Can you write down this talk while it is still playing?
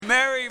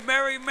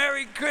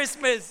Merry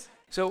Christmas.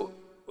 So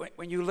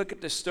when you look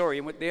at the story,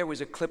 and what there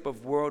was a clip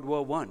of World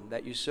War I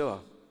that you saw.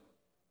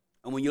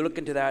 And when you look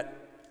into that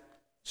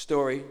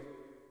story,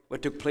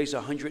 what took place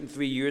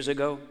 103 years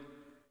ago,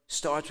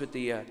 starts with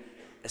the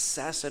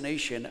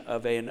assassination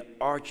of an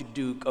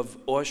Archduke of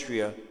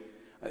Austria,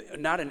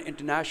 not an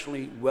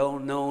internationally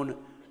well-known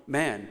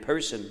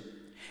person.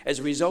 As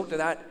a result of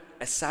that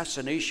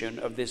assassination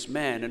of this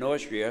man in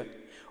Austria,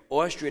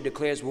 Austria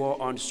declares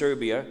war on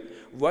Serbia,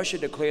 Russia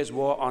declares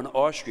war on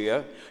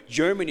Austria,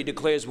 Germany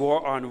declares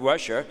war on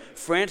Russia,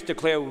 France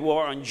declares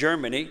war on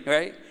Germany,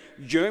 right?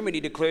 Germany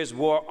declares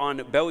war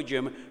on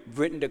Belgium,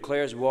 Britain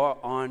declares war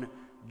on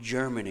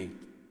Germany.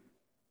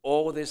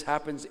 All this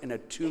happens in a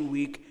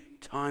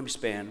 2-week time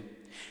span.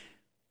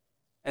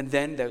 And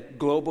then the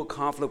global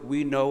conflict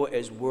we know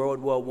as World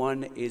War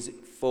I is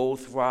full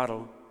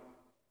throttle.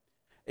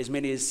 As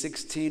many as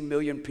 16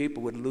 million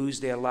people would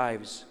lose their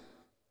lives,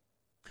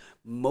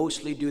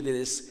 mostly due to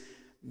this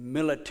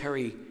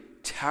military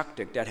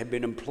tactic that had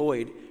been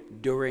employed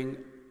during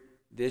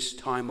this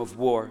time of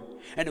war.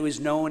 And it was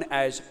known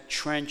as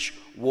trench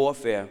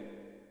warfare.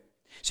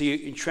 See,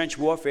 in trench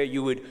warfare,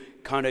 you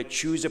would kind of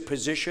choose a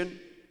position,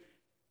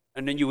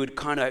 and then you would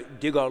kind of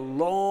dig a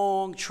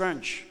long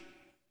trench.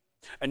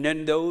 And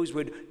then those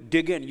would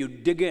dig in.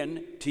 You'd dig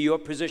in to your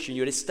position.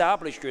 You'd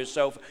establish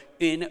yourself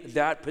in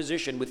that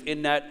position,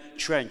 within that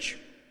trench.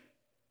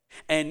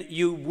 And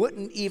you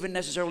wouldn't even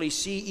necessarily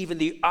see even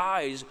the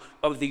eyes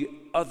of the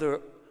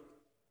other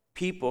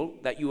people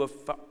that you were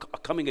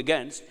coming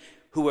against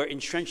who were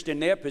entrenched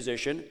in their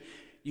position.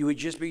 You would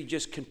just be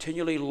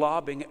continually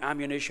lobbing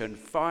ammunition,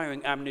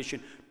 firing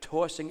ammunition,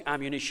 tossing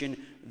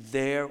ammunition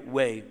their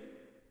way.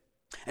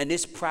 And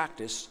this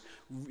practice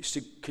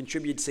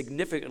contributed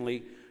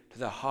significantly to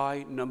the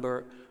high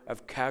number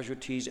of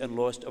casualties and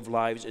loss of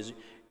lives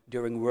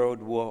during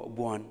World War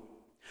I.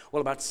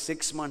 Well, about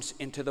 6 months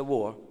into the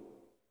war,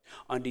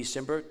 on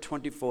December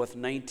 24th,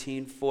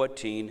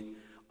 1914,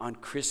 on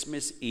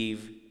Christmas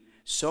Eve,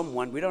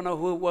 someone, we don't know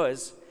who it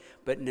was,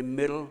 but in the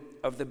middle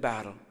of the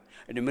battle,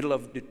 in the middle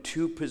of the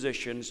two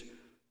positions,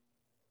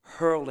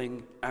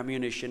 hurling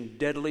ammunition,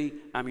 deadly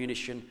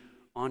ammunition,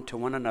 onto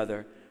one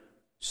another,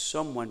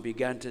 someone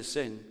began to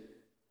sing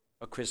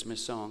a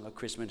Christmas song, a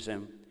Christmas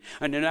hymn.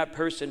 And then that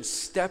person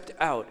stepped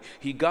out.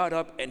 He got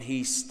up and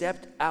he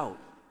stepped out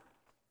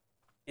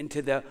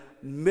into the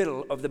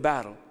middle of the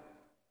battle,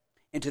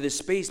 into the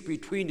space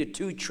between the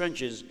two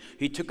trenches.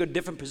 He took a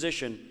different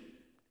position.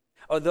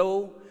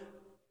 And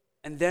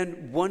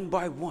then one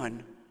by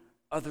one,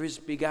 others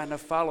began to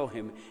follow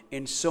him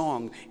in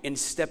song, in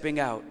stepping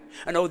out.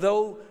 And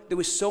although there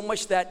was so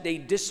much that they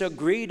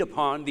disagreed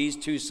upon, these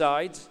two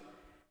sides,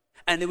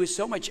 and there was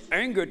so much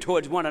anger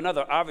towards one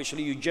another,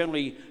 obviously you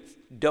generally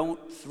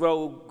don't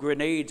throw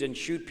grenades and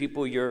shoot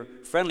people you're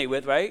friendly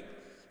with, right?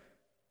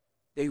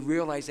 They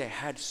realized they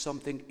had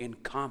something in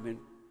common,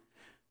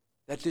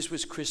 that this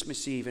was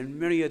Christmas Eve, and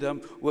many of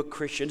them were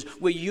Christians,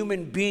 were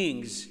human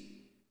beings.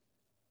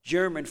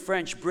 German,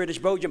 French, British,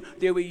 Belgium,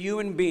 they were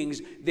human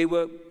beings. They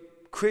were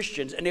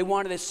Christians, and they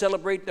wanted to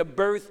celebrate the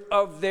birth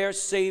of their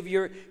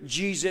Savior,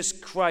 Jesus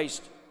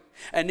Christ.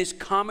 And this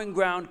common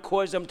ground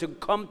caused them to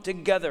come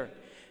together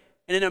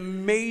in an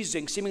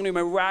amazing, seemingly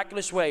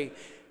miraculous way.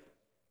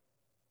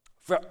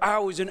 For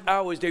hours and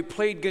hours, they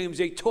played games,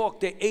 they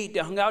talked, they ate, they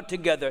hung out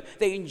together.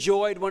 They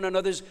enjoyed one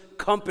another's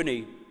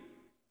company.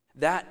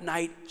 That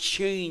night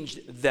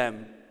changed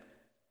them.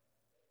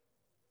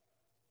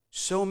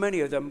 So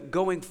many of them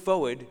going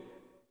forward,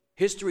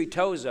 history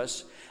tells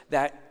us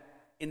that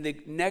in the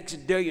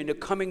next day, in the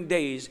coming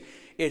days,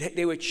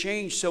 they were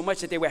changed so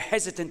much that they were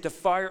hesitant to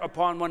fire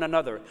upon one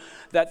another,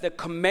 that the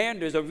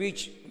commanders of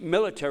each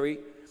military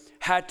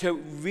had to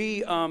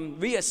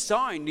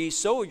reassign these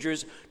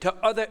soldiers to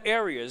other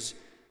areas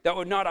that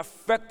were not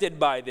affected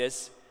by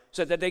this,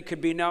 so that they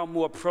could be now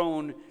more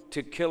prone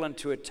to kill and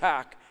to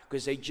attack,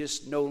 because they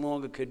just no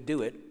longer could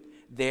do it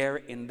there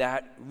in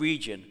that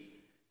region.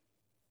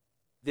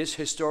 This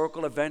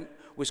historical event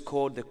was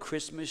called the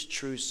Christmas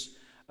Truce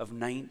of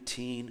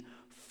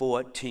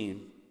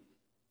 1914.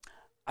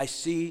 I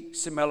see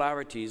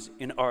similarities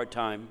in our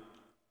time.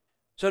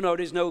 So no,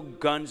 there's no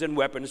guns and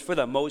weapons for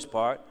the most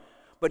part,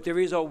 but there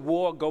is a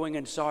war going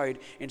inside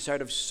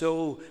of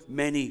so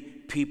many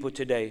people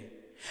today.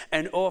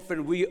 And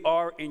often we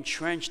are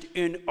entrenched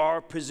in our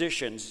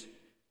positions,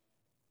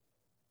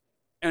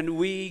 and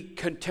we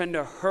can tend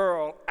to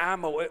hurl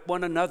ammo at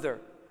one another.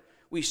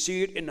 We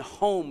see it in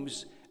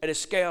homes at a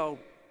scale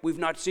we've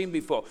not seen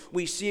before.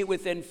 We see it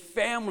within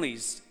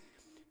families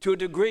to a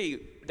degree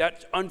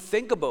that's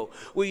unthinkable.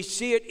 We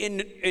see it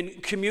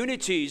in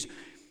communities,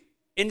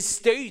 in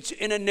states,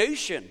 in a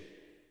nation.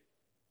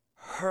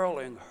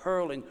 Hurling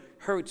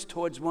hurts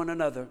towards one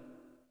another.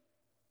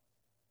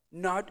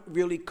 Not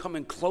really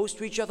coming close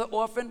to each other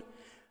often,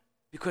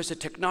 because the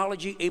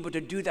technology able to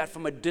do that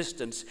from a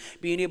distance,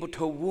 being able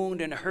to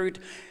wound and hurt,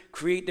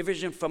 create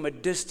division from a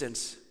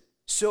distance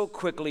so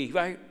quickly,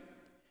 right?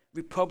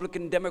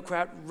 Republican,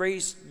 Democrat,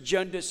 race,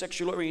 gender,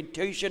 sexual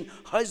orientation,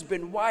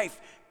 husband, wife,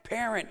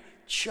 parent,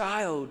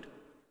 child,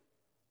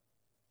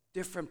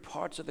 different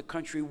parts of the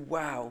country,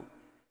 wow,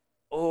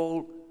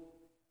 all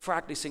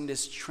practicing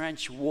this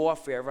trench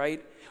warfare,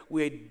 right?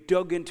 We're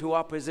dug into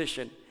our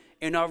position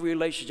in our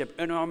relationship,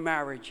 in our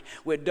marriage.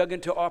 We're dug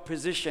into our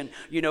position,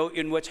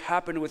 in what's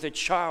happened with a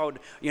child,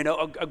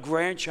 a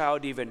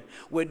grandchild even.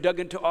 We're dug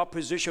into our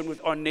position with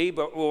our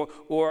neighbor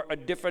or a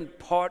different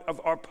part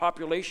of our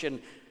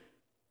population.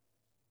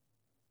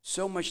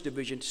 So much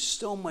division,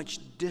 so much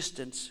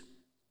distance.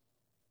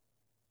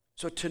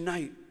 So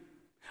tonight,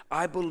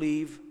 I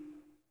believe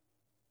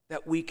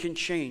that we can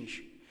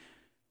change.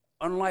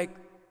 Unlike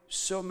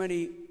so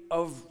many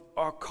of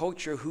our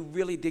culture who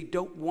really, they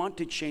don't want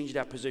to change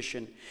that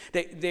position.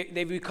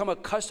 They've become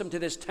accustomed to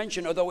this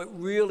tension, although it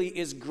really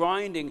is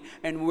grinding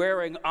and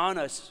wearing on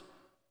us.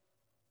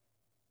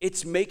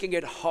 It's making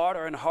it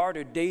harder and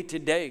harder day to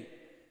day.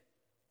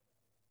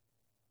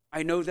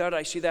 I know that.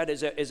 I see that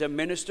as a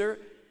minister,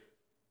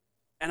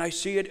 and I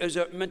see it as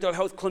a mental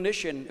health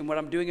clinician in what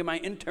I'm doing in my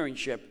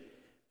internship.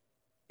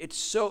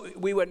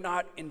 We were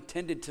not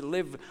intended to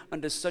live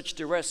under such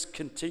duress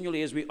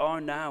continually as we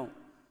are now.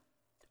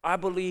 I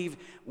believe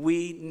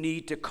we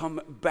need to come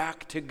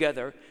back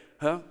together.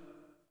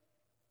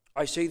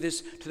 I say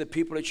this to the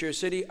people at Share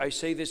City. I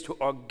say this to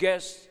our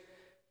guests.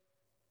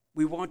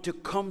 We want to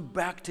come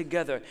back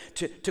together,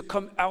 to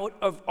come out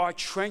of our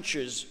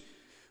trenches,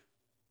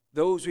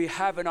 those we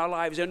have in our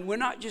lives. And we're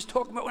not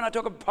talking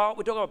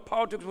about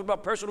politics, we're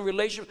about personal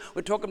relationships,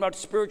 we're talking about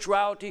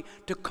spirituality,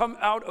 to come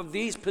out of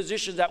these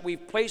positions that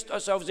we've placed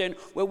ourselves in,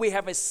 where we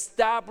have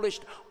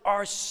established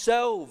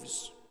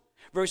ourselves,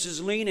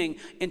 versus leaning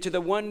into the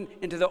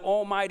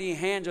almighty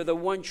hands of the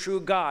one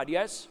true God.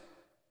 Yes?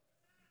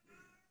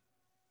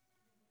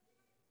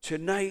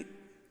 Tonight,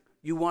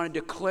 you want to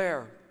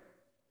declare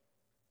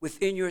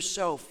within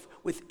yourself,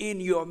 within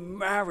your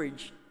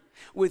marriage,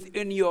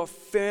 within your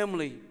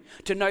family.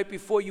 Tonight,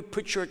 before you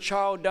put your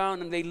child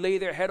down and they lay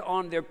their head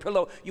on their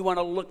pillow, you want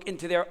to look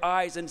into their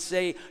eyes and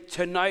say,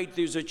 tonight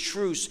there's a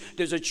truce.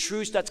 There's a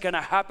truce that's going to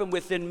happen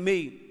within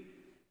me.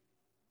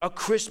 A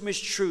Christmas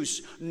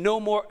truce. No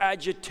more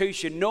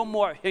agitation, no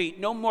more hate,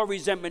 no more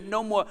resentment,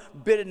 no more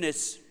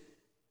bitterness.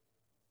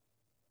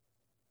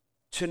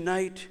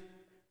 Tonight,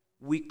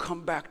 we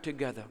come back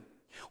together.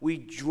 We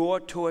draw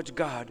towards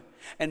God.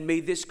 And may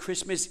this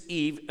Christmas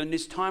Eve and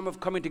this time of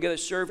coming together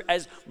serve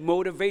as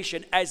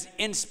motivation, as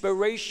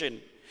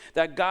inspiration,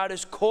 that God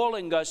is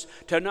calling us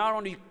to not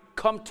only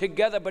come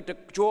together, but to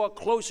draw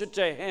closer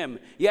to Him.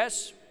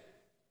 Yes?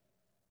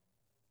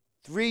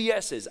 3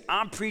 yeses.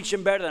 I'm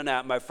preaching better than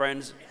that, my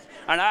friends.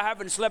 And I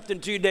haven't slept in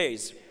 2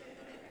 days.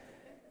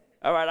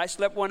 All right, I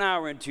slept 1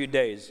 hour in 2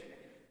 days.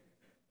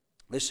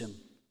 Listen,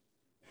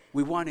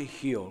 we want to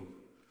heal.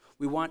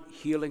 We want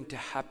healing to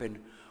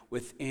happen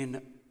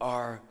within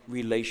our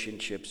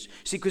relationships.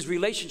 See, because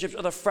relationships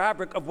are the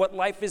fabric of what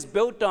life is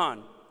built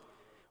on.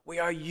 We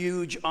are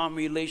huge on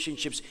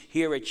relationships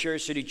here at Share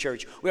City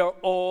Church. We are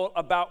all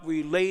about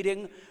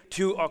relating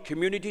to our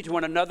community, to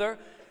one another,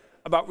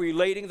 about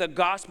relating the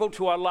gospel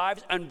to our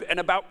lives, and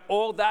about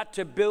all that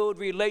to build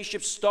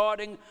relationships,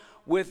 starting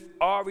with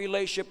our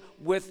relationship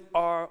with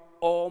our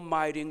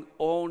almighty,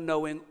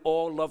 all-knowing,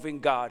 all-loving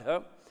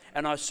God,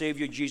 and our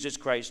Savior, Jesus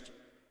Christ.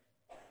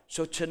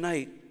 So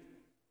tonight,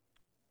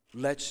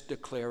 let's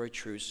declare a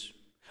truce.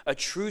 A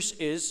truce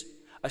is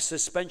a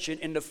suspension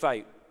in the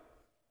fight.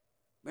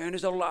 Man,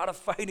 there's a lot of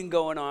fighting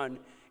going on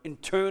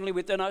internally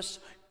within us,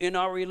 in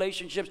our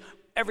relationships.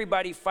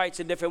 Everybody fights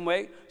a different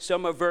way.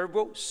 Some are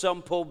verbal,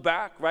 some pull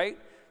back, right?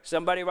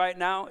 Somebody right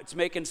now, it's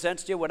making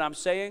sense to you what I'm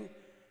saying.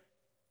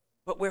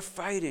 But we're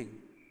fighting.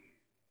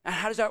 And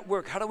how does that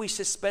work? How do we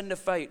suspend the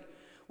fight?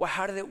 Well,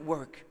 how did it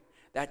work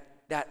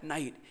that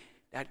night,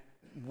 that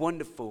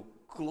wonderful,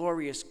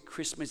 glorious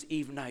Christmas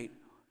Eve night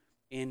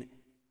in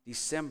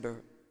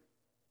December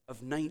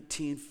of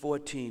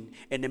 1914?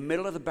 In the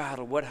middle of the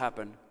battle, what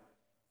happened?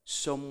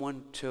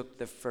 Someone took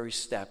the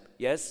first step.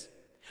 Yes?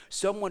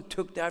 Someone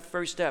took that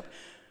first step.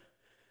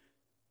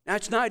 Now,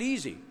 it's not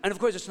easy. And of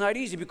course, it's not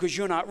easy because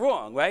you're not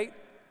wrong, right?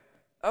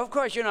 Of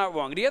course, you're not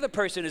wrong. The other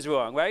person is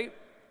wrong, right?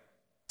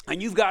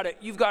 And you've got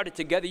it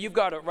together. You've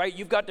got it right.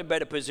 You've got the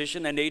better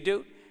position than they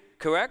do.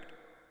 Correct?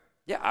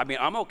 Yeah, I mean,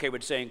 I'm okay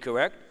with saying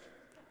correct.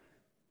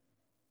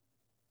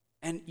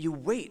 And you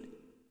wait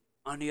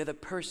on the other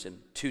person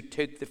to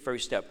take the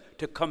first step,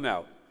 to come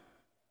out.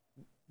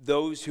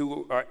 Those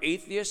who are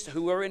atheists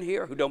who are in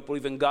here, who don't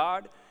believe in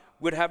God,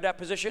 would have that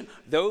position.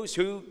 Those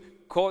who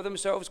call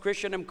themselves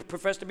Christian and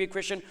profess to be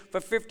Christian for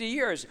 50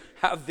 years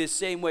have this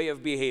same way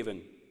of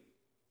behaving.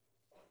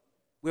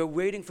 We're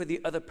waiting for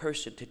the other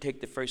person to take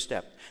the first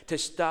step, to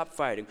stop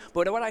fighting.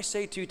 But what I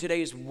say to you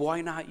today is,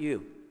 why not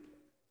you?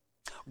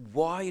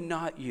 Why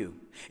not you?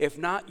 If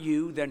not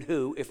you, then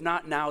who? If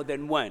not now,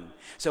 then when?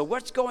 So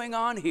what's going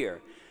on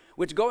here?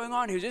 What's going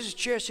on here is this is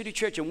Share City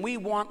Church, and we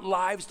want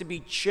lives to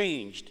be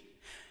changed.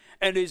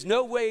 And there's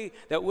no way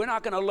that we're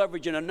not going to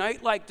leverage in a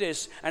night like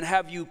this and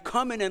have you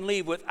come in and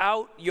leave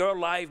without your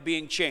life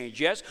being changed.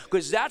 Yes?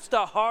 Because that's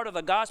the heart of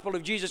the gospel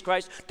of Jesus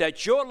Christ,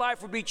 that your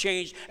life will be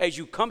changed as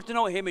you come to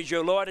know him as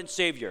your Lord and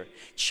Savior.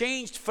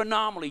 Changed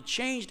phenomenally,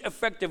 changed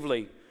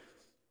effectively.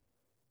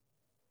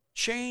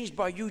 Changed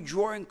by you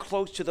drawing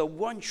close to the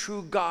one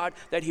true God,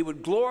 that he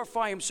would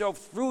glorify himself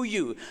through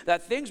you,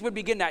 that things would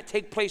begin to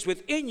take place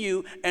within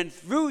you and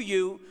through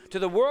you to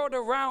the world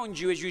around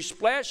you as you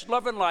splash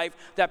love and life,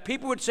 that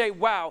people would say,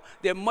 wow,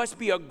 there must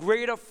be a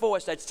greater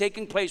force that's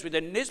taking place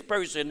within this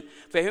person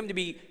for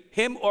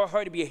him or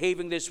her to be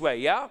behaving this way,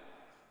 yeah?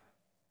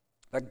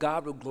 That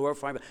God will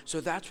glorify him. So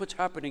that's what's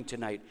happening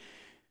tonight.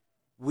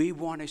 We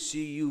want to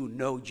see you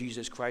know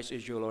Jesus Christ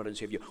is your Lord and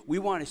Savior. We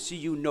want to see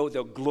you know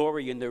the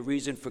glory and the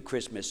reason for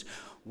Christmas.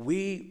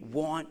 We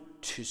want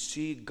to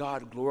see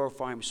God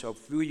glorify himself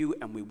through you,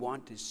 and we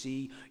want to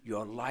see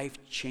your life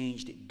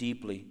changed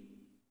deeply.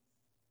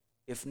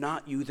 If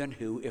not you, then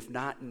who? If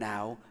not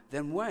now,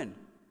 then when?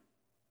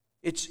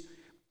 It's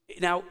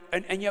now,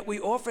 and yet we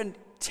often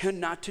tend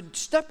not to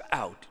step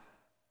out.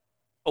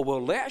 Or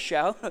we'll lash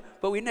out,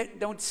 but we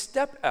don't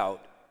step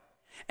out.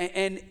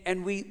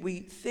 And we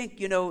think,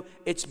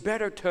 it's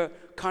better to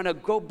kind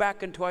of go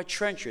back into our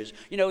trenches.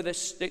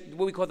 What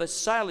we call the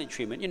silent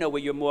treatment,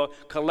 where you're more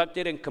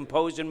collected and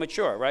composed and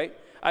mature, right?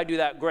 I do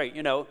that great,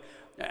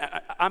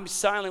 I'm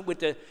silent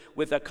with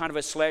a kind of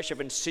a slash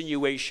of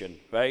insinuation,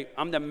 right?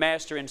 I'm the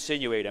master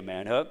insinuator,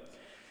 man, huh?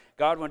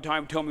 God one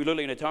time told me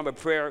literally in a time of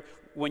prayer,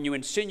 when you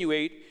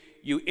insinuate,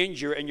 you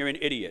injure and you're an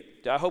idiot.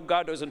 I hope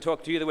God doesn't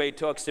talk to you the way he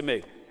talks to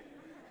me.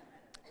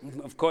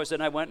 Of course,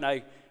 then I went and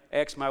I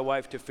asked my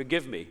wife to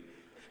forgive me.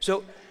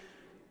 So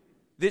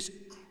this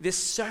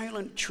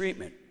silent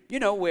treatment,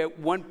 where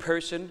one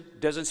person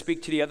doesn't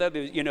speak to the other,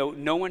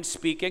 no one's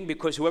speaking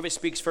because whoever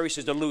speaks first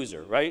is the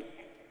loser, right?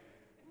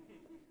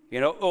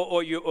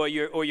 Or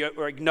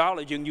you're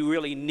acknowledging you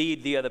really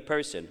need the other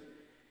person.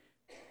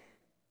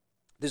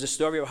 There's a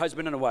story of a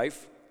husband and a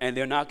wife, and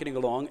they're not getting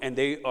along, and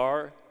they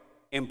are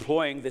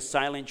employing the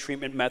silent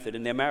treatment method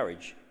in their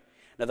marriage.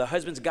 Now, the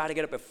husband's got to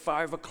get up at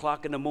 5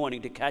 o'clock in the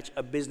morning to catch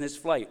a business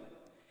flight.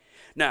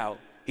 Now,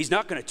 he's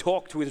not going to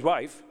talk to his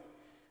wife,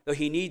 though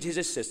he needs his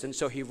assistance,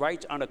 so he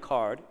writes on a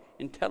card,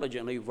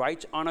 intelligently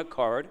writes on a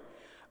card,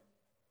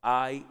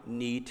 I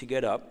need to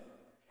get up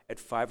at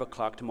 5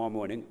 o'clock tomorrow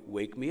morning,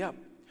 wake me up.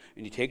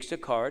 And he takes the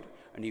card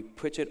and he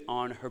puts it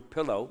on her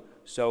pillow,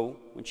 so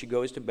when she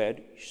goes to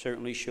bed,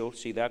 certainly she'll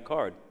see that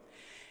card.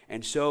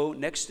 And so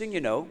next thing you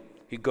know,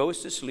 he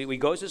goes to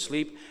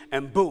sleep,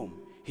 and boom,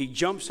 he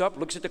jumps up,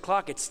 looks at the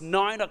clock. It's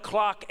 9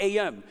 o'clock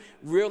a.m.,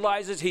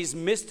 realizes he's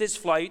missed his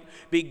flight,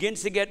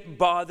 begins to get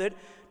bothered,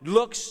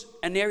 looks,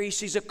 and there he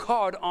sees a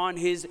card on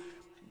his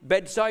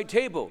bedside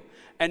table.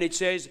 And it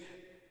says,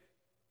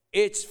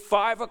 it's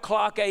 5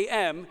 o'clock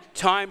a.m.,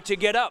 time to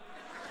get up.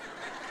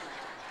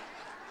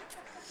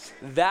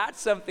 That's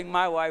something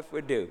my wife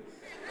would do.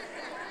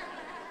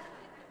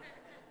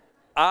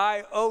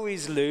 I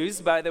always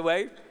lose, by the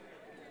way.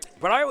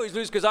 But I always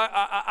lose because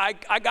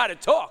I got to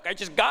talk. I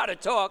just got to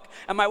talk.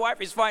 And my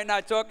wife is fine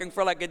not talking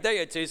for like a day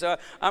or two, so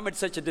I'm at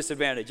such a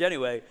disadvantage.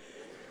 Anyway,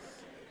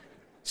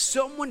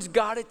 someone's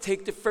got to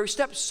take the first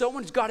step.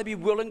 Someone's got to be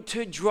willing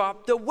to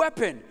drop the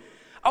weapon.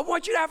 I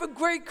want you to have a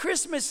great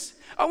Christmas.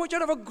 I want you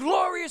to have a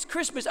glorious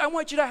Christmas. I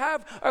want you to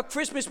have a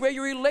Christmas where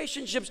your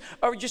relationships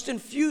are just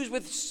infused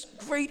with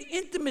great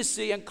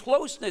intimacy and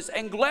closeness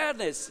and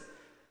gladness.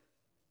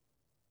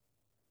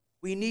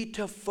 We need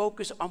to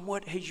focus on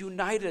what has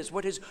united us,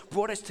 what has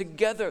brought us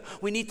together.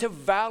 We need to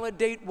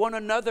validate one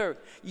another.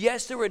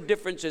 Yes, there are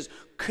differences.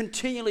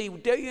 Continually,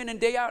 day in and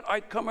day out,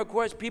 I come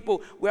across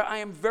people where I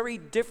am very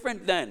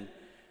different than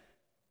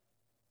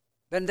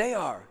they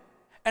are.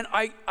 And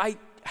I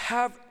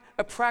have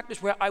a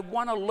practice where I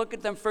want to look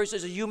at them first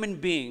as a human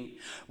being.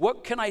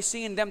 What can I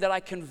see in them that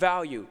I can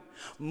value?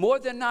 More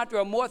than not, there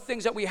are more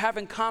things that we have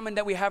in common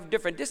than we have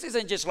different. This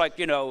isn't just like,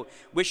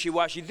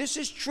 wishy-washy. This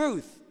is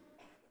truth.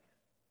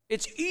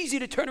 It's easy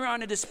to turn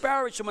around and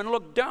disparage someone and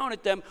look down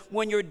at them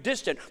when you're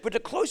distant. But the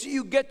closer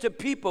you get to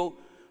people,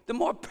 the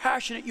more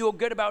passionate you'll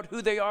get about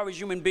who they are as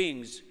human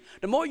beings.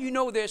 The more you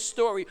know their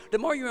story, the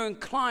more you're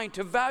inclined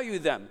to value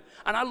them.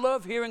 And I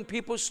love hearing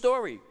people's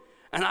story.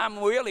 And I'm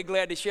really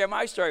glad to share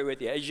my story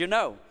with you, as you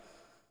know.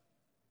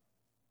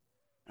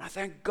 And I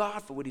thank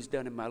God for what he's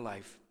done in my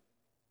life.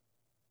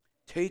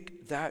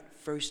 Take that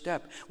first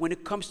step. When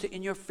it comes to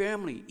in your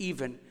family,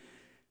 even,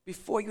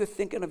 before you're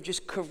thinking of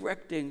just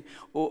correcting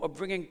or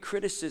bringing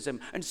criticism.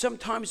 And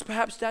sometimes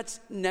perhaps that's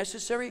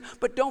necessary,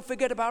 but don't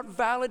forget about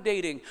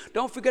validating.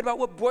 Don't forget about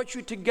what brought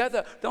you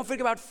together. Don't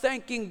forget about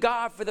thanking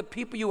God for the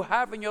people you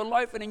have in your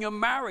life and in your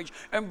marriage,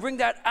 and bring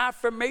that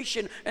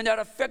affirmation and that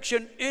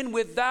affection in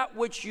with that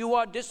which you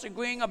are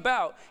disagreeing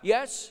about.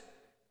 Yes?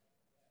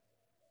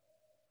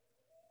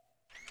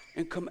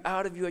 And come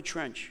out of your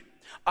trench.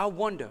 I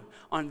wonder,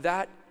 on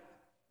that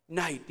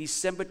night,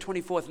 December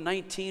 24th,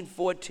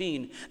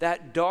 1914,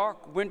 that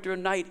dark winter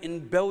night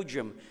in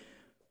Belgium,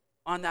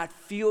 on that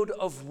field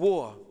of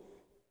war,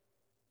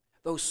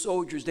 Those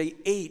soldiers, they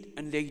ate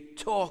and they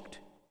talked.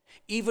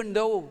 Even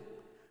though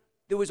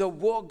there was a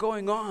war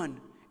going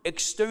on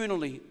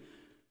externally,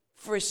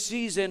 for a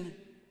season,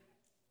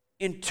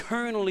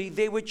 internally,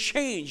 they were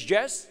changed,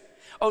 yes?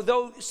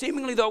 Although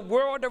seemingly the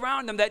world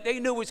around them that they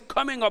knew was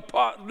coming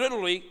apart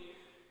literally,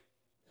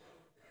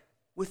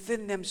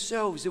 within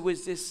themselves there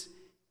was this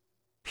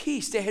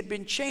peace. They had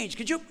been changed.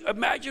 Could you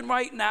imagine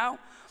right now,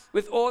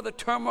 with all the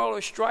turmoil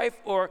or strife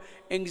or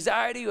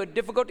anxiety or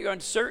difficulty or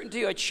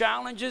uncertainty or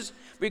challenges,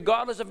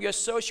 regardless of your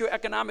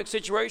socioeconomic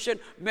situation,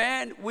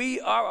 man, we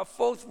are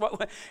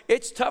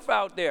it's tough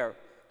out there.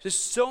 There's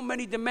so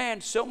many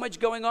demands, so much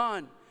going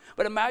on.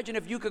 But imagine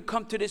if you could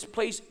come to this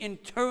place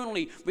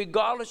internally,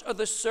 regardless of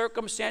the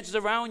circumstances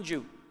around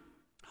you,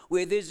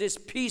 where there's this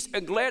peace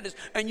and gladness,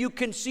 and you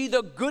can see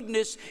the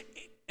goodness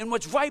in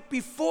what's right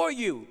before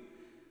you.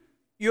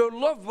 Your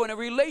loved one, a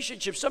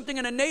relationship, something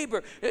in a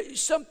neighbor,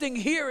 something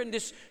here in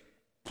this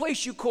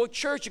place you call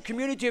church, a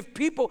community of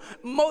people,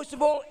 most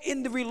of all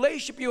in the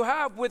relationship you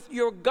have with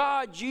your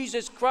God,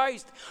 Jesus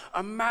Christ.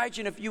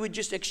 Imagine if you would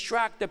just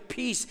extract the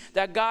peace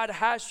that God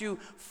has you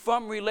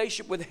from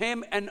relationship with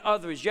Him and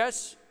others,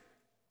 yes?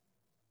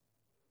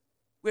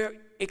 Where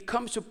it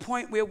comes to a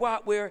point where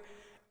what? Where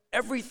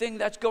everything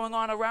that's going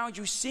on around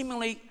you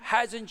seemingly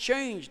hasn't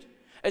changed.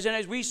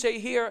 As we say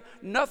here,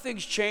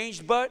 nothing's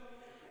changed, but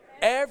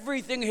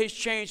everything has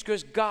changed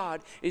because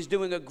God is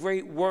doing a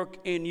great work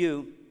in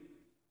you.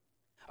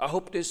 I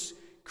hope this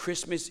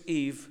Christmas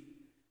Eve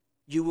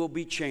you will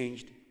be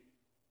changed.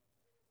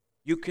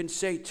 You can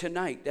say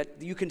tonight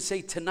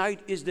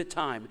is the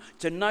time.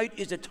 Tonight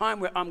is the time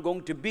where I'm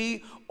going to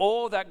be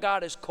all that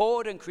God has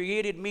called and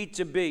created me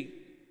to be.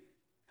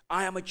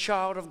 I am a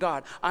child of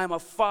God. I am a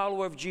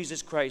follower of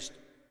Jesus Christ.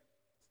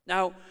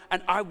 Now,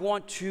 and I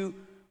want to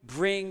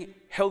bring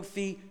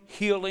healthy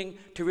healing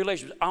to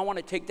relationships. I want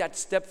to take that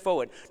step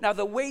forward. Now,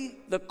 the way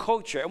the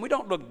culture, and we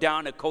don't look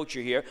down at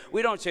culture here.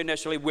 We don't say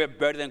necessarily we're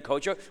better than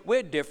culture.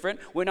 We're different.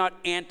 We're not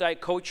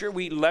anti-culture.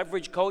 We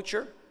leverage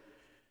culture.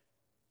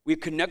 We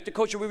connect to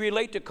culture. We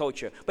relate to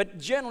culture. But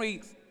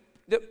generally,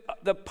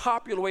 the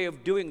popular way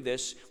of doing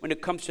this when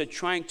it comes to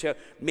trying to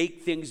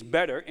make things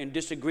better in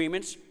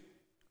disagreements,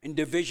 in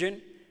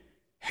division,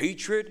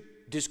 hatred,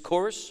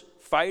 discourse,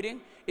 fighting,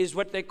 is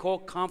what they call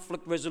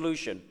conflict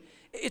resolution.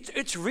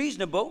 It's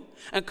reasonable,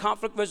 and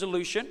conflict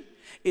resolution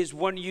is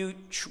when you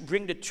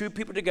bring the two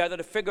people together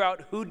to figure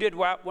out who did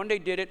what, when they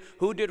did it,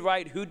 who did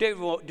right, who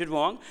did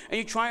wrong, and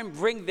you try and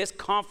bring this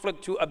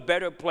conflict to a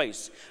better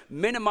place,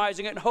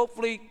 minimizing it and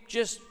hopefully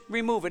just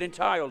remove it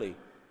entirely.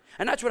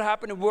 And that's what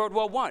happened in World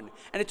War I.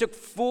 And it took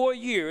 4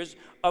 years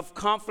of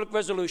conflict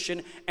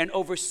resolution, and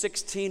over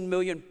 16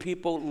 million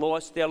people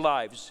lost their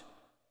lives.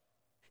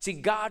 See,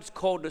 God's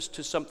called us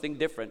to something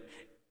different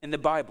in the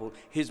Bible,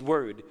 His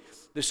Word,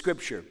 the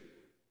Scripture,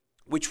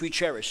 which we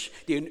cherish,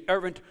 the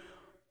inerrant,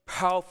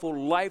 powerful,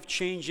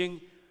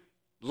 life-changing,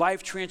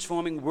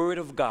 life-transforming Word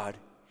of God.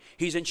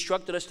 He's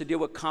instructed us to deal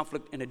with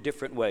conflict in a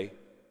different way.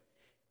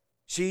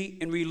 See,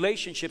 in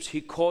relationships,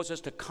 He calls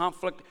us to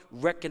conflict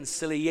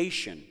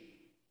reconciliation.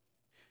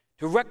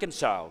 To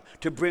reconcile,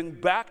 to bring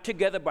back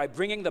together by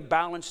bringing the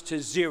balance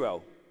to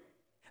zero.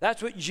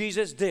 That's what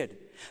Jesus did.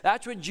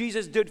 That's what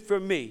Jesus did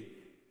for me.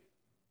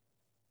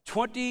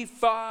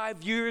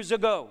 25 years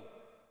ago,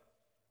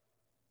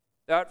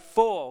 that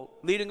fall,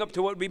 leading up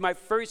to what would be my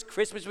first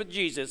Christmas with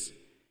Jesus,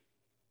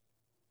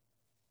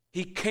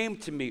 He came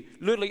to me.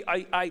 Literally,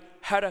 I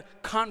had a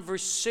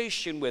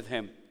conversation with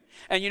Him.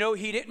 And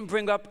He didn't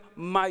bring up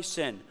my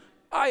sin.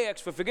 I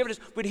asked for forgiveness,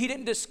 but He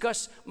didn't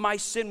discuss my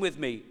sin with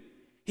me.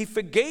 He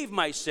forgave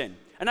my sin.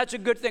 And that's a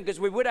good thing, because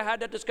we would have had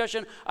that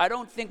discussion. I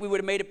don't think we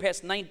would have made it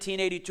past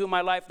 1982 in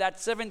my life. That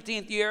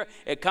 17th year,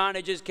 it kind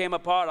of just came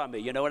apart on me.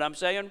 You know what I'm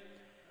saying?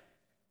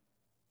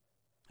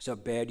 It's a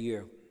bad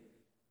year.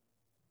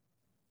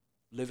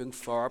 Living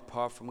far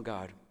apart from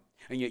God.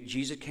 And yet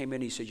Jesus came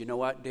in, He said, you know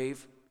what,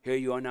 Dave? Here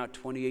you are now,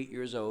 28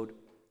 years old.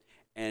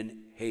 And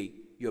hey,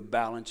 your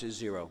balance is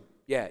zero.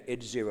 Yeah,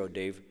 it's zero,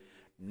 Dave.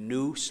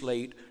 New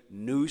slate,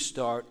 new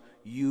start.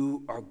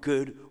 You are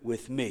good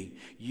with me.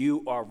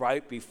 You are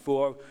right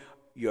before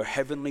your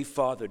heavenly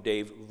Father,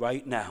 Dave,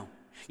 right now.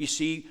 You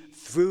see,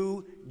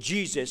 through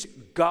Jesus,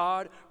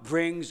 God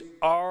brings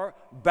our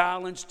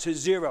balance to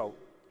zero.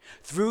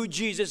 Through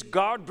Jesus,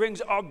 God brings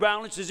our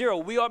balance to zero.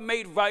 We are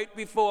made right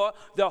before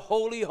the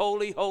holy,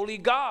 holy, holy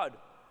God.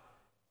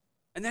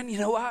 And then you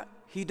know what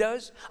He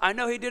does? I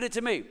know He did it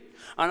to me.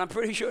 And I'm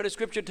pretty sure the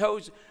Scripture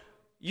tells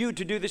you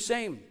to do the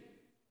same.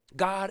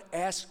 God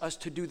asks us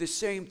to do the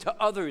same to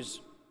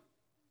others.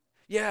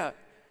 Yeah.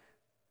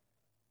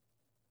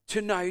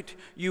 Tonight,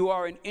 you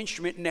are an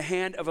instrument in the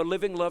hand of a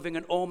living, loving,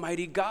 and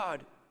almighty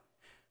God.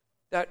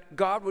 That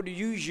God would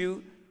use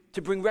you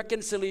to bring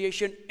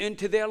reconciliation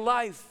into their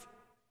life.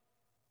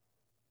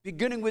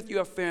 Beginning with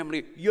your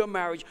family, your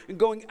marriage, and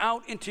going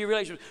out into your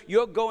relationships.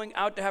 You're going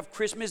out to have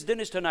Christmas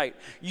dinners tonight.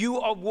 You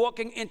are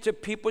walking into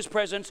people's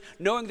presence,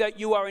 knowing that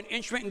you are an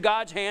instrument in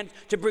God's hand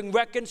to bring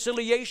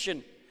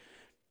reconciliation.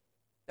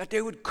 That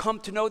they would come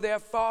to know their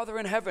Father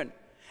in heaven.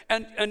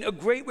 And a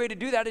great way to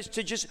do that is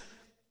to just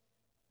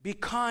be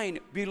kind,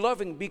 be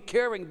loving, be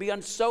caring, be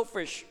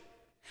unselfish.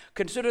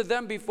 Consider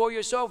them before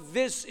yourself.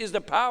 This is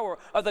the power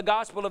of the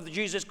gospel of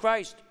Jesus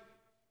Christ.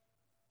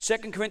 2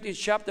 Corinthians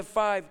chapter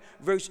 5,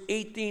 verse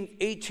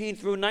 18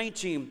 through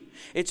 19.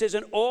 It says,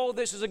 and all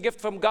this is a gift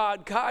from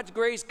God, God's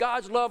grace,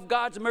 God's love,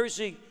 God's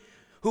mercy,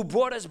 who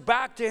brought us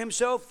back to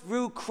himself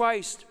through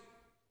Christ.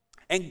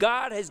 And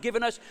God has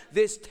given us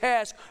this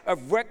task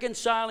of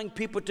reconciling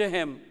people to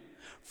him.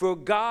 For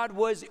God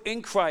was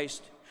in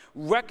Christ,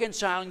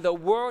 reconciling the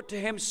world to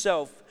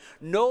himself,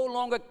 no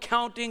longer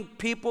counting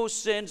people's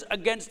sins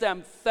against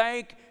them.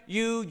 Thank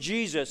you,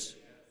 Jesus.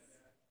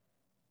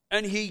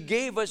 And he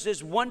gave us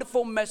this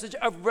wonderful message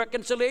of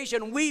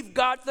reconciliation. We've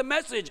got the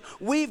message.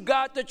 We've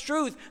got the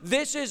truth.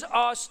 This is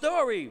our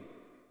story.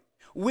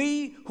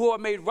 We who are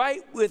made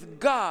right with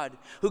God,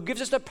 who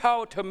gives us the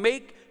power to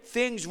make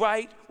things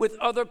right with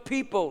other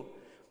people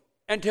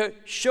and to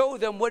show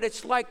them what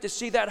it's like to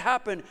see that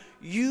happen.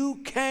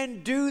 You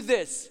can do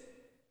this.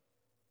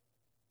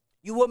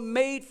 You were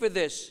made for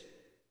this.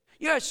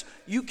 Yes,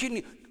 you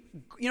can,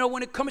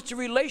 when it comes to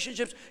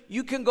relationships,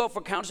 you can go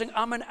for counseling.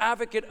 I'm an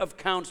advocate of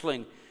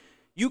counseling.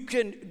 You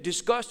can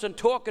discuss and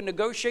talk and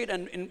negotiate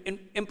and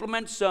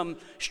implement some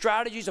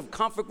strategies of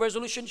conflict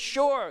resolution.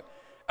 Sure,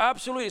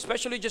 absolutely,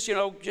 especially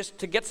just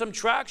to get some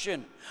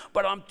traction.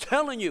 But I'm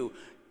telling you,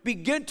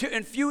 begin to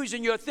infuse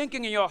in your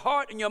thinking, in your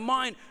heart, in your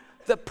mind,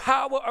 the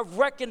power of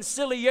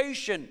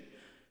reconciliation.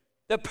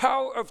 The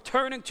power of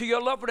turning to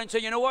your loved one and say,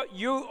 you know what?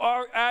 You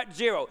are at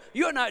zero.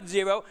 You're not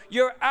zero.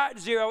 You're at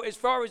zero as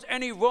far as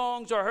any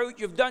wrongs or hurt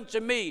you've done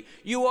to me.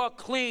 You are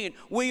clean.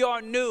 We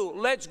are new.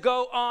 Let's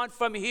go on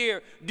from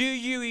here. Do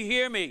you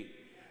hear me?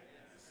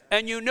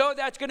 And you know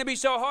that's going to be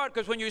so hard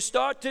because when you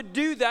start to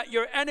do that,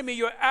 your enemy,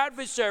 your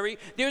adversary,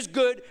 there's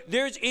good,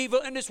 there's evil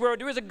in this world.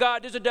 There is a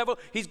God, there's a devil.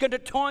 He's going to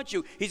taunt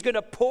you. He's going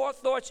to pour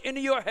thoughts into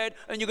your head,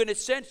 and you're going to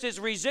sense his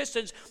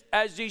resistance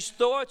as these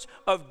thoughts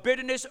of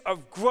bitterness,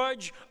 of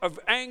grudge, of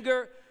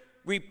anger,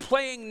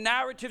 replaying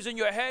narratives in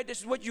your head.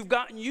 This is what you've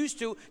gotten used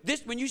to.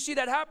 When you see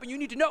that happen, you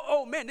need to know,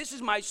 oh man, this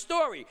is my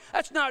story.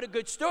 That's not a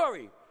good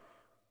story.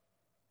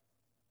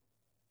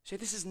 Say,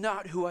 this is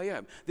not who I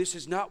am. This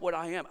is not what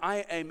I am. I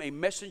am a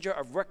messenger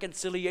of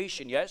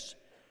reconciliation, yes?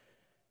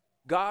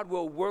 God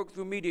will work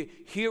through me to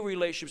heal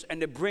relationships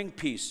and to bring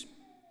peace.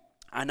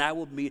 And I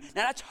will meet.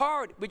 Now, that's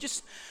hard.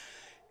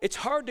 It's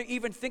hard to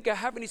even think of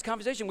having these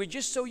conversations. We're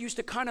just so used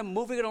to kind of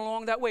moving it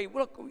along that way.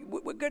 Look,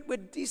 we're good. We're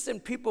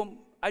decent people.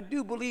 I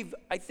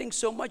think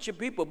so much of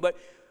people. But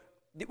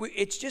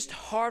it's just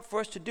hard for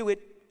us to do it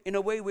in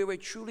a way where we're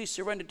truly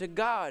surrendered to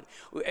God.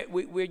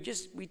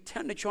 We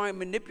tend to try and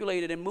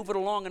manipulate it and move it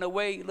along in a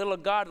way, little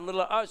God and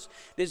little us.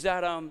 There's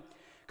that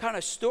kind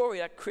of story,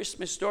 that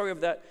Christmas story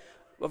of a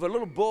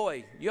little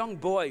boy, young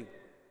boy,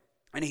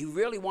 and he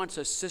really wants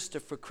a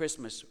sister for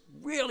Christmas,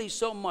 really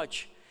so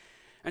much.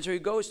 And so he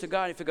goes to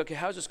God and he figures, okay,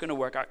 how's this going to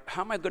work?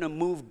 How am I going to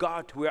move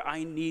God to where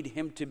I need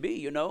him to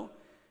be, And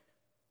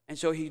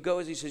so he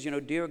goes, he says,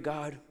 dear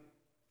God,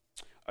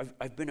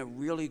 I've been a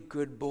really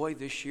good boy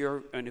this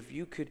year, and if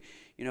you could,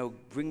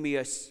 bring me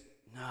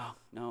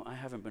no, I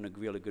haven't been a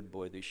really good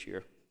boy this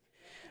year.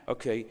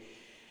 Okay,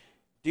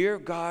 dear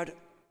God,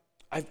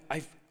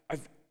 I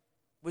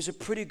was a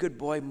pretty good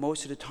boy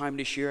most of the time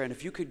this year, and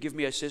if you could give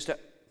me a sister,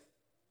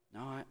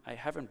 no, I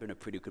haven't been a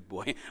pretty good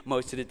boy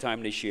most of the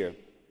time this year.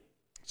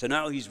 So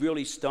now he's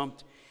really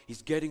stumped.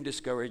 He's getting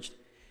discouraged.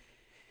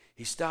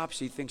 He stops.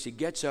 He thinks. He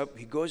gets up.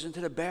 He goes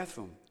into the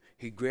bathroom.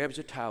 He grabs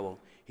a towel.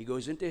 He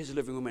goes into his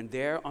living room, and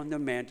there on the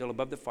mantle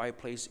above the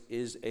fireplace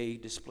is a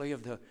display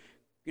of the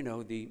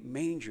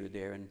manger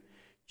there, and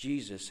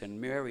Jesus and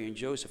Mary and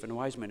Joseph and the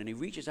wise men. And he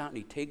reaches out and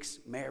he takes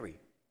Mary,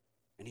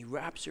 and he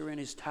wraps her in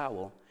his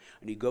towel,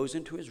 and he goes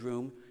into his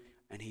room,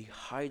 and he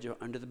hides her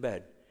under the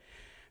bed.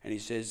 And he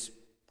says,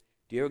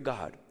 dear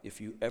God, if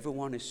you ever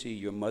want to see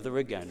your mother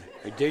again,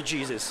 or dear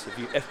Jesus, if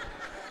you ever...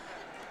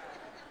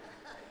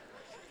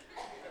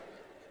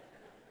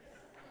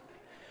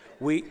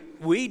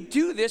 We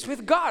do this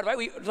with God, right?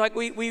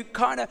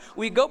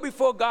 We go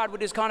before God with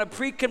this kind of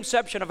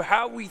preconception of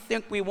how we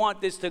think we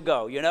want this to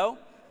go,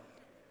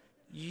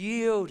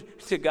 Yield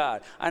to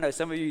God. I know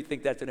some of you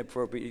think that's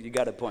inappropriate. You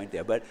got a point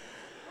there, but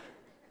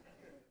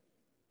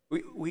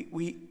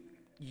we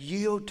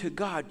yield to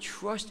God,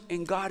 trust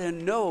in God,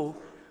 and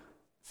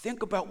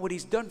think about what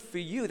he's done for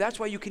you. That's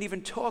why you can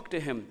even talk to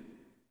him.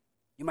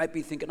 You might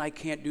be thinking, I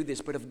can't do this,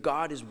 but if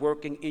God is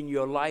working in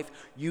your life,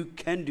 you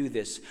can do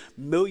this.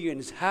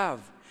 Millions have.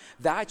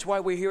 That's why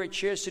we're here at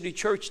Chair City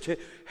Church, to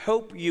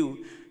help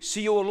you,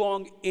 see you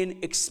along in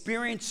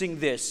experiencing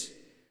this,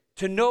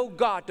 to know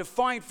God, to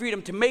find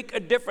freedom, to make a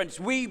difference.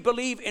 We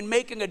believe in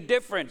making a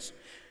difference.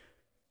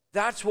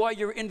 That's why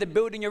you're in the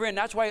building you're in.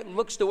 That's why it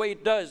looks the way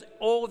it does.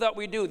 All that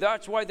we do.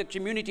 That's why the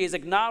community has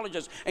acknowledged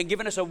us and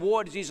given us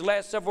awards these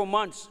last several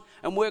months.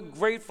 And we're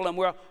grateful and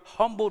we're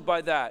humbled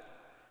by that.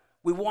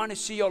 We want to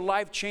see your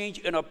life change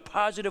in a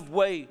positive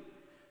way.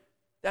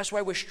 That's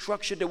why we're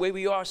structured the way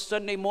we are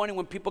Sunday morning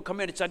when people come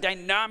in. It's a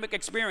dynamic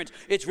experience.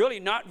 It's really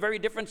not very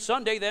different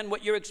Sunday than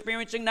what you're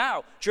experiencing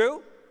now.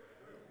 True?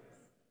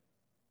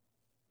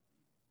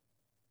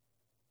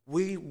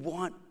 We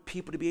want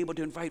people to be able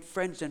to invite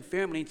friends and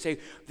family and say,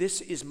 this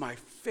is my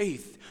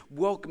faith,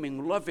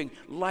 welcoming, loving,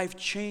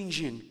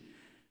 life-changing,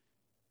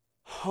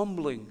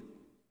 humbling.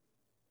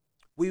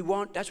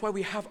 That's why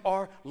we have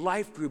our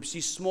life groups,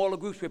 these smaller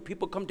groups where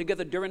people come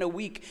together during a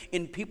week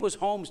in people's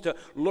homes to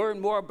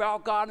learn more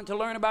about God and to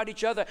learn about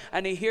each other.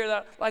 And they hear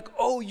that like,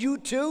 oh, you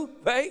too,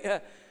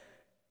 right?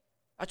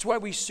 That's why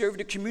we serve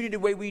the community the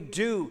way we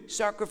do,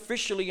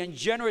 sacrificially and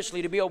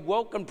generously, to be a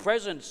welcome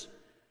presence.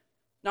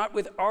 Not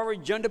with our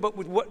agenda, but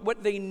with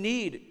what they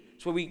need.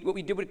 So what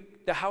we did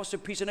with the House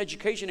of Peace and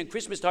Education in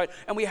Christmas time,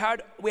 and we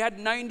had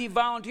 90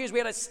 volunteers. We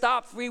had to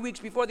stop 3 weeks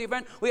before the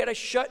event. We had to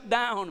shut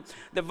down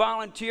the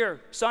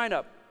volunteer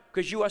sign-up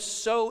because you are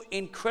so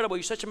incredible.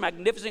 You're such a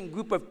magnificent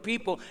group of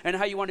people and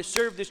how you want to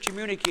serve this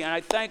community, and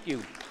I thank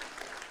you.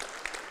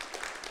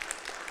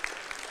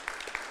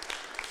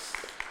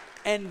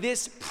 And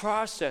this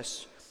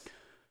process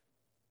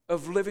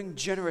of living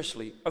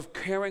generously, of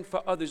caring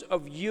for others,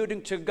 of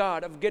yielding to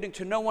God, of getting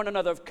to know one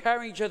another, of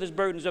carrying each other's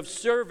burdens, of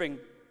serving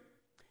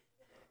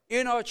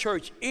in our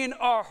church, in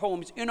our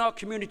homes, in our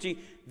community,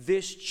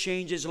 this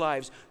changes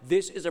lives.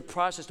 This is a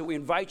process that we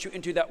invite you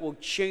into that will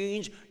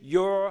change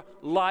your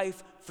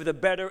life for the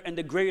better and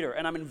the greater.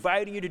 And I'm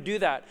inviting you to do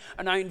that.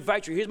 And I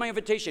invite you, here's my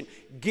invitation,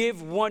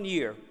 give 1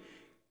 year.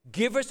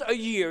 Give us a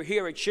year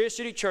here at Share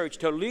City Church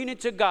to lean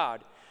into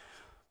God,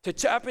 to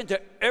tap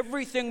into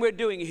everything we're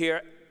doing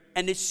here,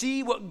 and to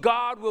see what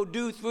God will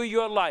do through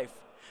your life.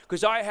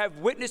 Because I have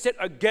witnessed it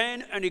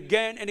again and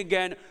again and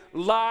again,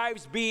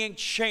 lives being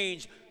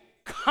changed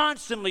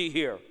constantly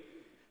here.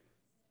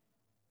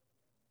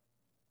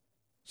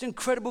 It's an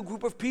incredible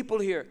group of people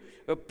here,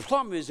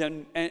 plumbers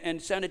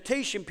and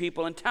sanitation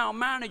people and town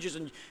managers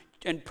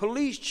and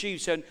police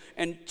chiefs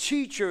and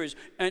teachers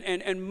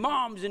and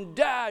moms and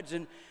dads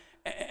and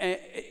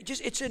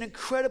just it's an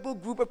incredible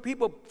group of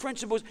people,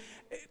 principals,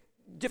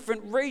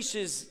 different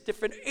races,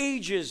 different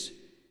ages.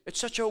 It's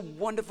such a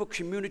wonderful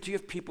community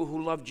of people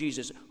who love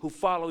Jesus, who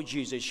follow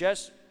Jesus,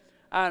 yes?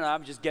 I don't know,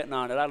 I'm just getting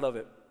on it. I love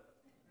it.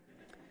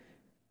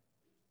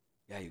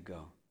 There you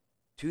go.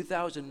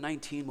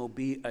 2019 will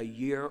be a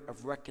year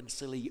of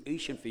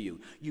reconciliation for you.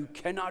 You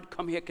cannot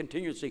come here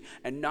continuously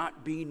and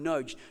not be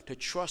nudged to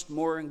trust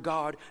more in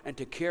God and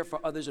to care for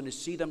others and to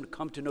see them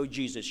come to know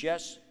Jesus,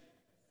 yes?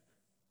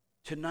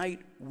 Tonight,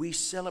 we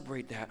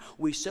celebrate that.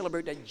 We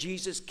celebrate that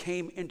Jesus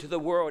came into the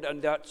world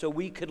and that so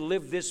we could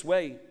live this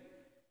way.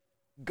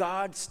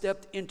 God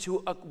stepped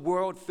into a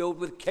world filled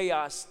with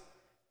chaos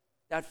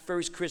that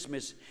first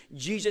Christmas.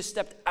 Jesus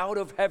stepped out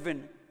of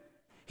heaven.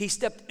 He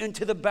stepped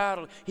into the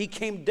battle. He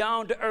came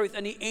down to earth,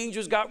 and the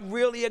angels got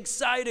really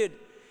excited.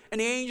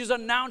 And the angels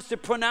announced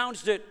it,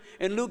 pronounced it.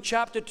 In Luke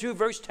chapter 2,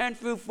 verse 10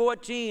 through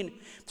 14, it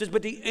says,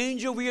 but the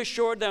angel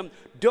reassured them,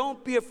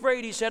 don't be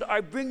afraid. He said,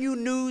 I bring you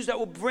news that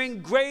will bring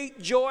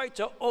great joy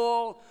to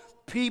all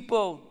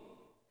people.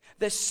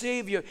 The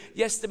Savior,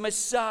 yes, the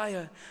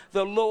Messiah,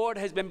 the Lord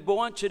has been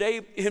born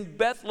today in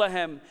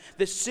Bethlehem,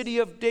 the city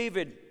of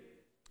David.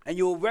 And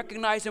you will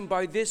recognize him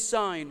by this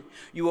sign.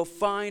 You will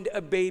find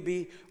a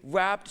baby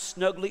wrapped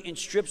snugly in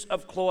strips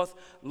of cloth,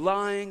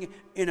 lying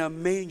in a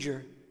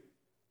manger.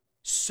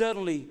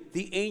 Suddenly,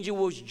 the angel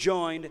was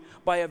joined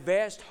by a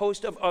vast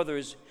host of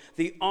others,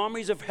 the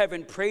armies of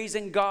heaven,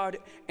 praising God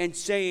and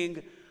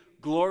saying,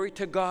 glory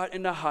to God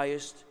in the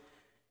highest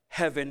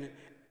heaven,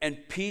 and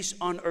peace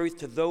on earth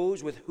to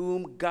those with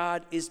whom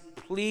God is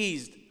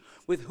pleased.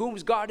 With whom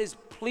God is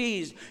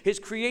pleased, his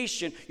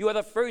creation. You are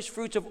the first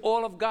fruits of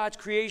all of God's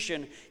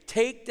creation.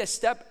 Take the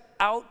step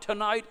out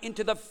tonight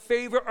into the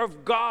favor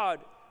of God.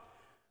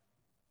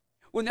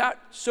 When that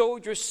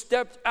soldier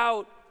stepped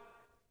out,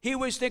 he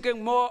was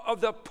thinking more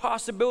of the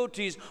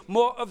possibilities,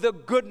 more of the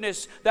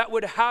goodness that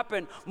would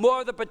happen, more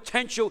of the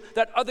potential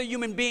that other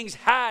human beings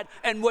had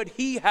and what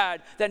he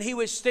had than he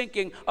was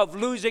thinking of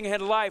losing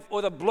his life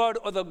or the blood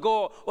or the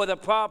gore or the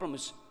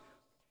problems.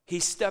 He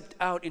stepped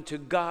out into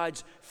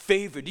God's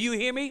favor. Do you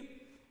hear me?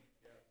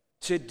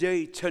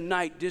 Today,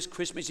 tonight, this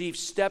Christmas Eve,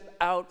 step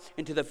out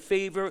into the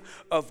favor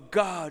of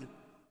God.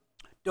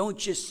 Don't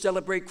just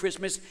celebrate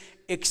Christmas,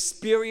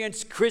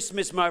 experience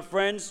Christmas, my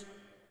friends.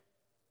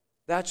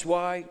 That's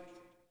why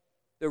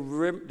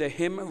the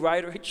hymn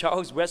writer,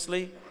 Charles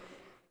Wesley,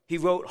 he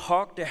wrote,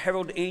 hark the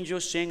herald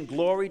angels sing,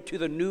 glory to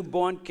the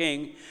newborn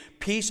King,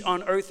 peace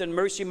on earth and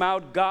mercy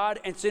mild, God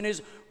and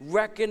sinners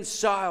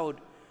reconciled.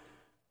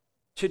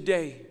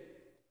 Today,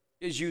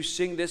 as you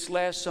sing this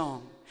last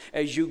song,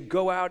 as you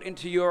go out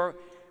into your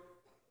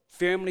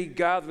family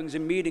gatherings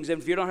and meetings,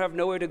 and if you don't have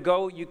nowhere to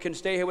go, you can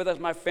stay here with us.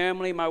 My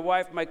family, my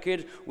wife, my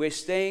kids, we're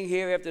staying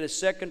here after the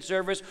second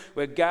service.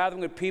 We're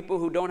gathering with people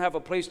who don't have a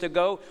place to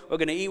go. We're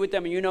going to eat with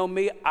them, and you know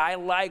me, I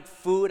like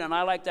food, and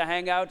I like to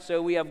hang out,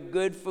 so we have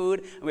good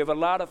food, and we have a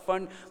lot of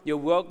fun. You're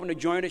welcome to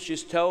join us.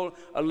 Just tell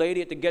a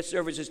lady at the guest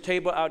services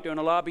table out there in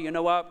the lobby, you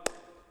know what?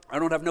 I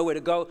don't have nowhere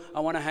to go.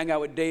 I want to hang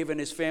out with Dave and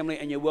his family,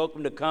 and you're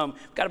welcome to come.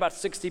 We've got about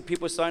 60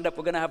 people signed up.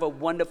 We're going to have a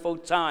wonderful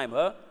time,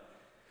 huh?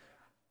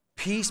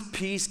 Peace,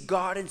 peace,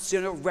 God and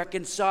sinner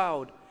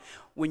reconciled.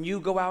 When you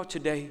go out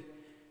today,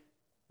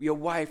 your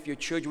wife, your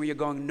children, where you're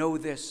going, know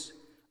this.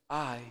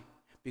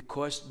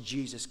 Because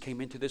Jesus came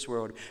into this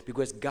world,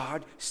 because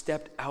God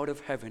stepped out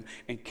of heaven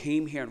and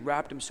came here and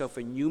wrapped himself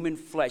in human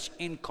flesh,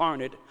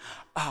 incarnate,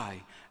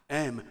 I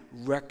am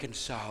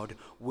reconciled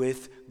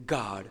with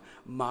God,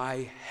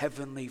 my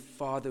heavenly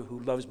Father who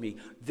loves me.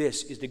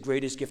 This is the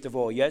greatest gift of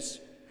all. Yes?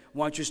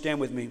 Why don't you stand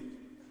with me?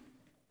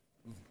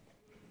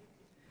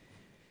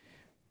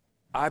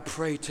 I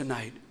pray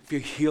tonight for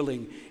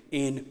healing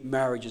in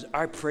marriages.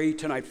 I pray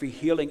tonight for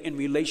healing in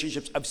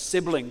relationships of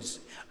siblings.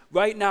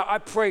 Right now, I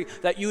pray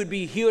that you would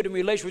be healed in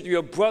relation with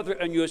your brother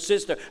and your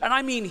sister. And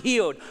I mean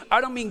healed.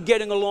 I don't mean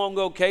getting along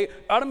okay.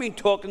 I don't mean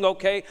talking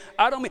okay.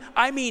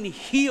 I mean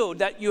healed,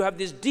 that you have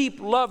this deep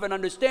love and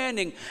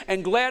understanding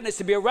and gladness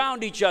to be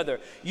around each other.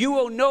 You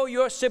will know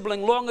your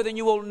sibling longer than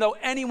you will know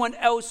anyone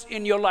else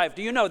in your life.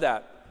 Do you know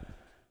that?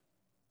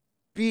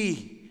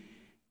 Be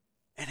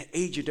an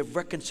agent of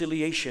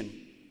reconciliation,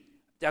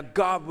 that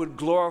God would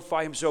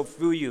glorify himself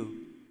through you.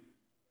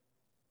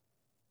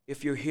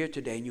 If you're here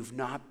today and you've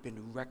not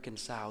been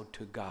reconciled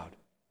to God,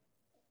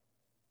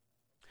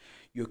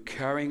 you're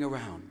carrying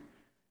around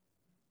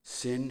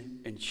sin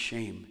and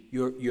shame.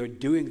 You're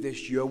doing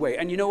this your way.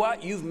 And you know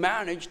what? You've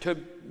managed to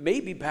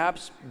maybe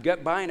perhaps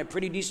get by in a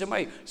pretty decent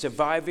way,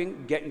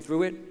 surviving, getting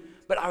through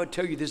it. But I would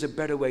tell you there's a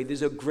better way.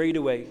 There's a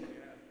greater way.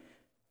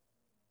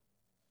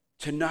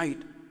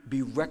 Tonight,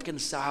 be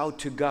reconciled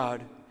to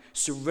God.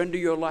 Surrender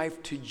your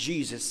life to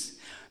Jesus,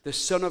 the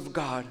Son of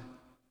God,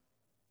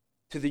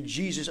 to the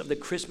Jesus of the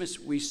Christmas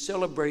we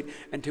celebrate,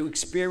 and to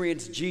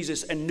experience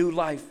Jesus and new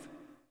life.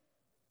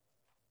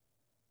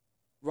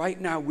 Right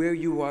now, where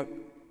you are,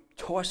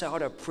 toss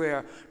out a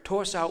prayer,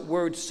 toss out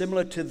words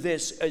similar to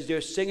this as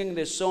they're singing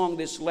this song,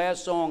 this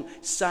last song,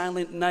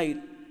 Silent Night.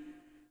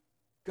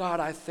 God,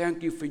 I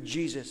thank you for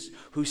Jesus,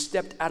 who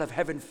stepped out of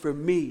heaven for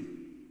me,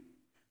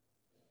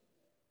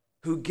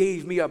 who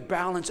gave me a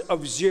balance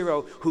of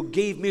zero, who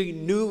gave me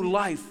new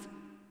life,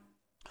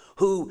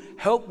 who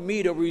helped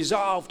me to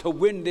resolve to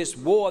win this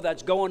war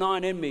that's going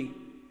on in me,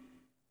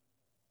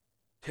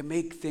 to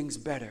make things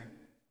better.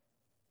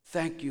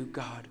 Thank you,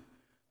 God,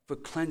 for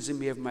cleansing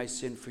me of my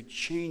sin, for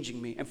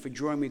changing me, and for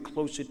drawing me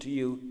closer to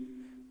you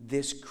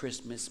this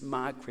Christmas,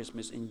 my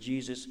Christmas. In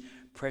Jesus'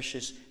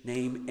 precious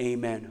name,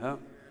 amen. Huh?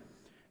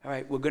 All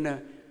right, we're going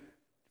to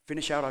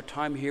finish out our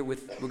time here we're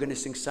going to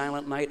sing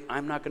Silent Night.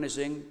 I'm not going to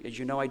sing. As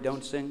you know, I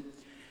don't sing.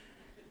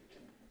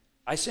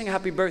 I sing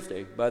Happy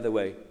Birthday, by the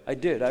way. I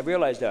did. I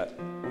realized that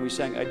when we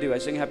sang. I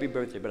sing Happy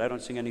Birthday, but I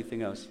don't sing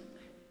anything else.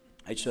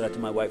 I showed that to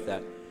my wife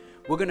that.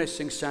 We're going to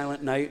sing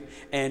Silent Night,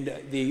 and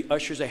the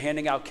ushers are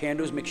handing out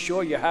candles. Make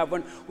sure you have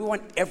one. We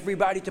want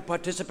everybody to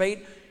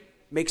participate.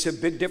 Makes a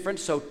big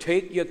difference, so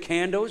take your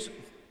candles.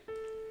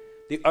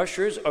 The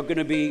ushers are going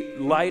to be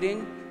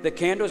lighting the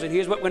candles, and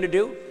here's what we're going to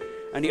do.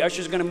 And the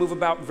ushers are going to move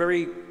about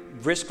very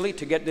briskly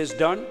to get this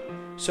done.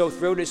 So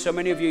thrilled there's so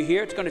many of you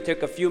here. It's going to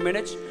take a few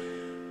minutes.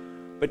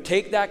 But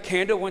take that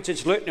candle once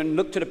it's lit and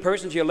look to the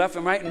person to your left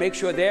and right and make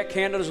sure their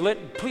candle is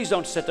lit. Please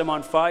don't set them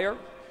on fire.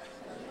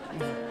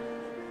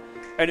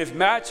 And if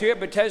Matt's here,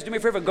 Bethesda, do me a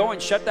favor, go and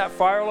shut that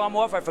fire alarm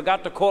off. I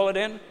forgot to call it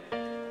in.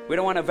 We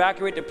don't want to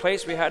evacuate the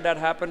place. We had that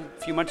happen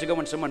a few months ago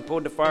when someone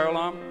pulled the fire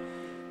alarm.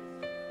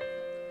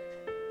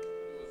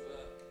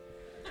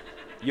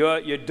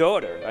 Your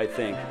daughter, I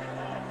think.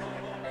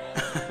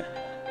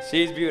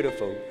 She's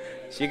beautiful.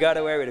 She got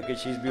away with it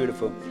because she's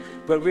beautiful.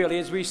 But really,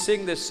 as we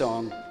sing this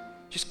song,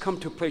 just come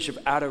to a place of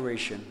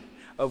adoration,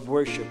 of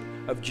worship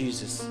of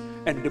Jesus,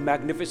 and the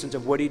magnificence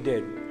of what he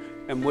did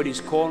and what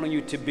he's calling you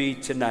to be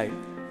tonight.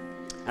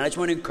 And I just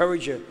want to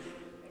encourage you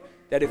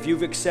that if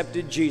you've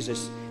accepted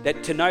Jesus,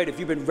 that tonight, if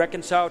you've been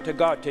reconciled to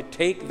God, to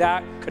take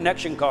that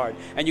connection card,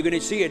 and you're going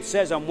to see it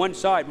says on one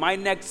side, my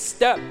next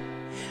step.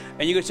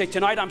 And you're going to say,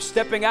 tonight I'm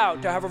stepping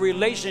out to have a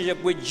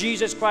relationship with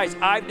Jesus Christ.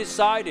 I've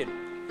decided.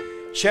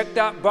 Check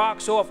that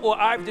box off, or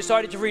I've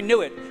decided to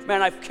renew it.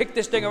 Man, I've kicked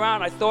this thing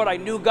around. I thought I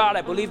knew God.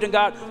 I believed in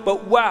God.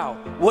 But wow,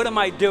 what am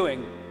I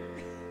doing?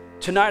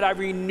 Tonight I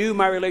renew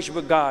my relationship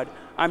with God.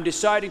 I'm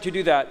deciding to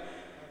do that.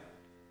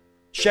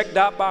 Check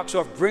that box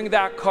off. Bring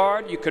that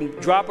card. You can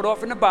drop it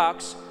off in the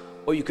box,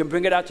 or you can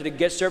bring it out to the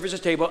guest services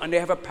table, and they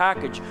have a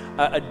package,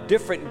 a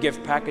different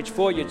gift package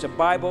for you. It's a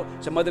Bible,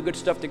 some other good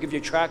stuff to give you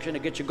traction, to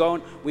get you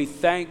going. We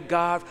thank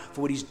God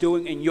for what he's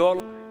doing in your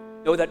life.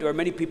 Know that there are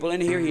many people in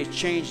here. He has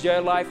changed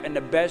their life, and the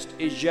best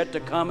is yet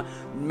to come.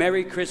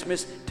 Merry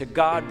Christmas. To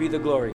God be the glory.